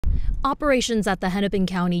Operations at the Hennepin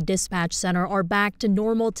County Dispatch Center are back to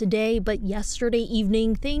normal today, but yesterday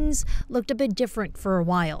evening things looked a bit different for a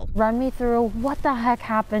while. Run me through what the heck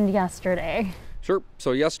happened yesterday. Sure.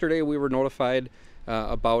 So yesterday we were notified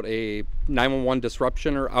about a 911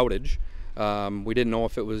 disruption or outage. We didn't know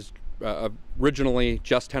if it was originally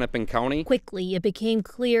just Hennepin County. Quickly, it became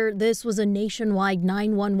clear this was a nationwide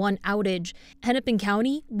 911 outage. Hennepin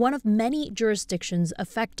County, one of many jurisdictions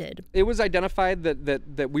affected. It was identified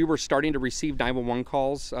that we were starting to receive 911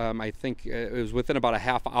 calls. I think it was within about a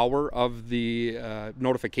half hour of the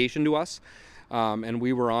notification to us. And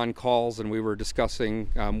we were on calls and we were discussing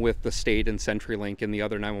with the state and CenturyLink and the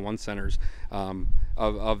other 911 centers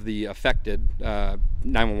of the affected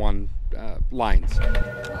 911 lines.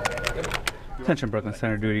 Attention Brooklyn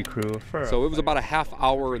Center duty crew. So it was about a half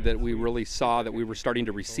hour that we really saw that we were starting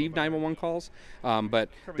to receive 911 calls, but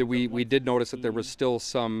we did notice that there was still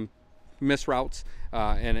some misroutes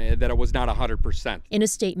and that it was not 100%. In a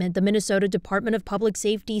statement, the Minnesota Department of Public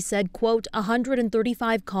Safety said, quote,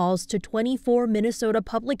 135 calls to 24 Minnesota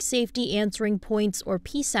Public Safety Answering Points or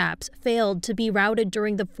PSAPs failed to be routed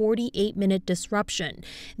during the 48-minute disruption.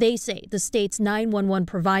 They say the state's 911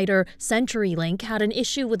 provider, CenturyLink, had an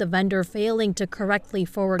issue with a vendor failing to correctly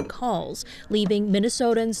forward calls, leaving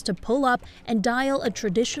Minnesotans to pull up and dial a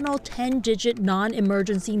traditional 10-digit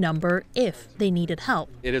non-emergency number if they needed help.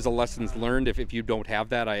 It is a lessons learned. If you don't have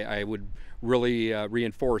that, I would really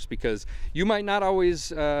reinforce, because you might not always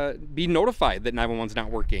be notified that 911's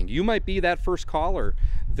not working. You might be that first caller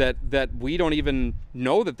that we don't even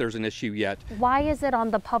know that there's an issue yet. Why is it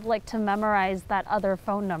on the public to memorize that other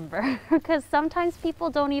phone number? Because sometimes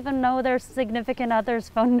people don't even know their significant other's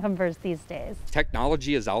phone numbers these days.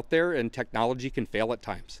 Technology is out there and technology can fail at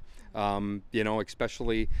times.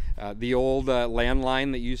 Especially the old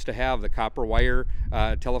landline that you used to have, the copper wire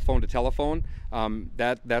telephone to telephone,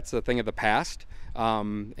 that's a thing of the past.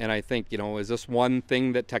 And I think, is this one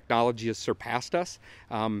thing that technology has surpassed us?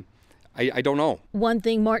 I don't know. One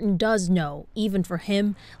thing Martin does know, even for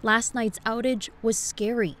him, last night's outage was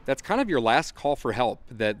scary. That's kind of your last call for help,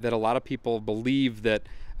 that a lot of people believe that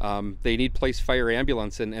they need police, fire,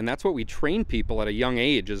 ambulance, and that's what we train people at a young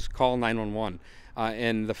age, is call 911.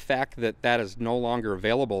 And the fact that is no longer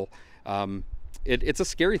available, it's a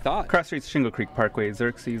scary thought. Cross Streets, Shingle Creek Parkway,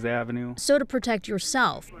 Xerxes Avenue. So to protect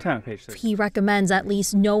yourself, Page 6. He recommends at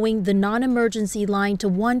least knowing the non-emergency line to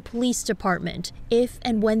one police department if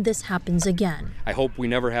and when this happens again. I hope we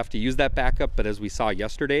never have to use that backup, but as we saw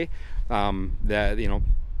yesterday,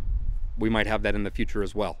 we might have that in the future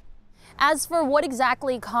as well. As for what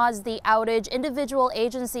exactly caused the outage, individual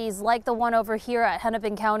agencies like the one over here at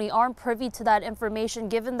Hennepin County aren't privy to that information,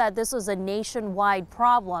 given that this was a nationwide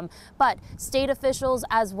problem. But state officials,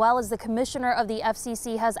 as well as the commissioner of the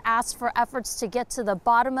FCC, has asked for efforts to get to the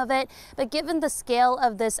bottom of it. But given the scale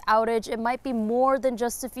of this outage, it might be more than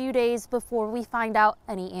just a few days before we find out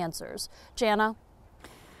any answers. Jana?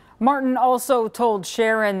 Martin also told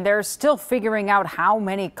Sharon they're still figuring out how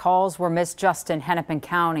many calls were missed just in Hennepin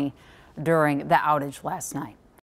County during the outage last night.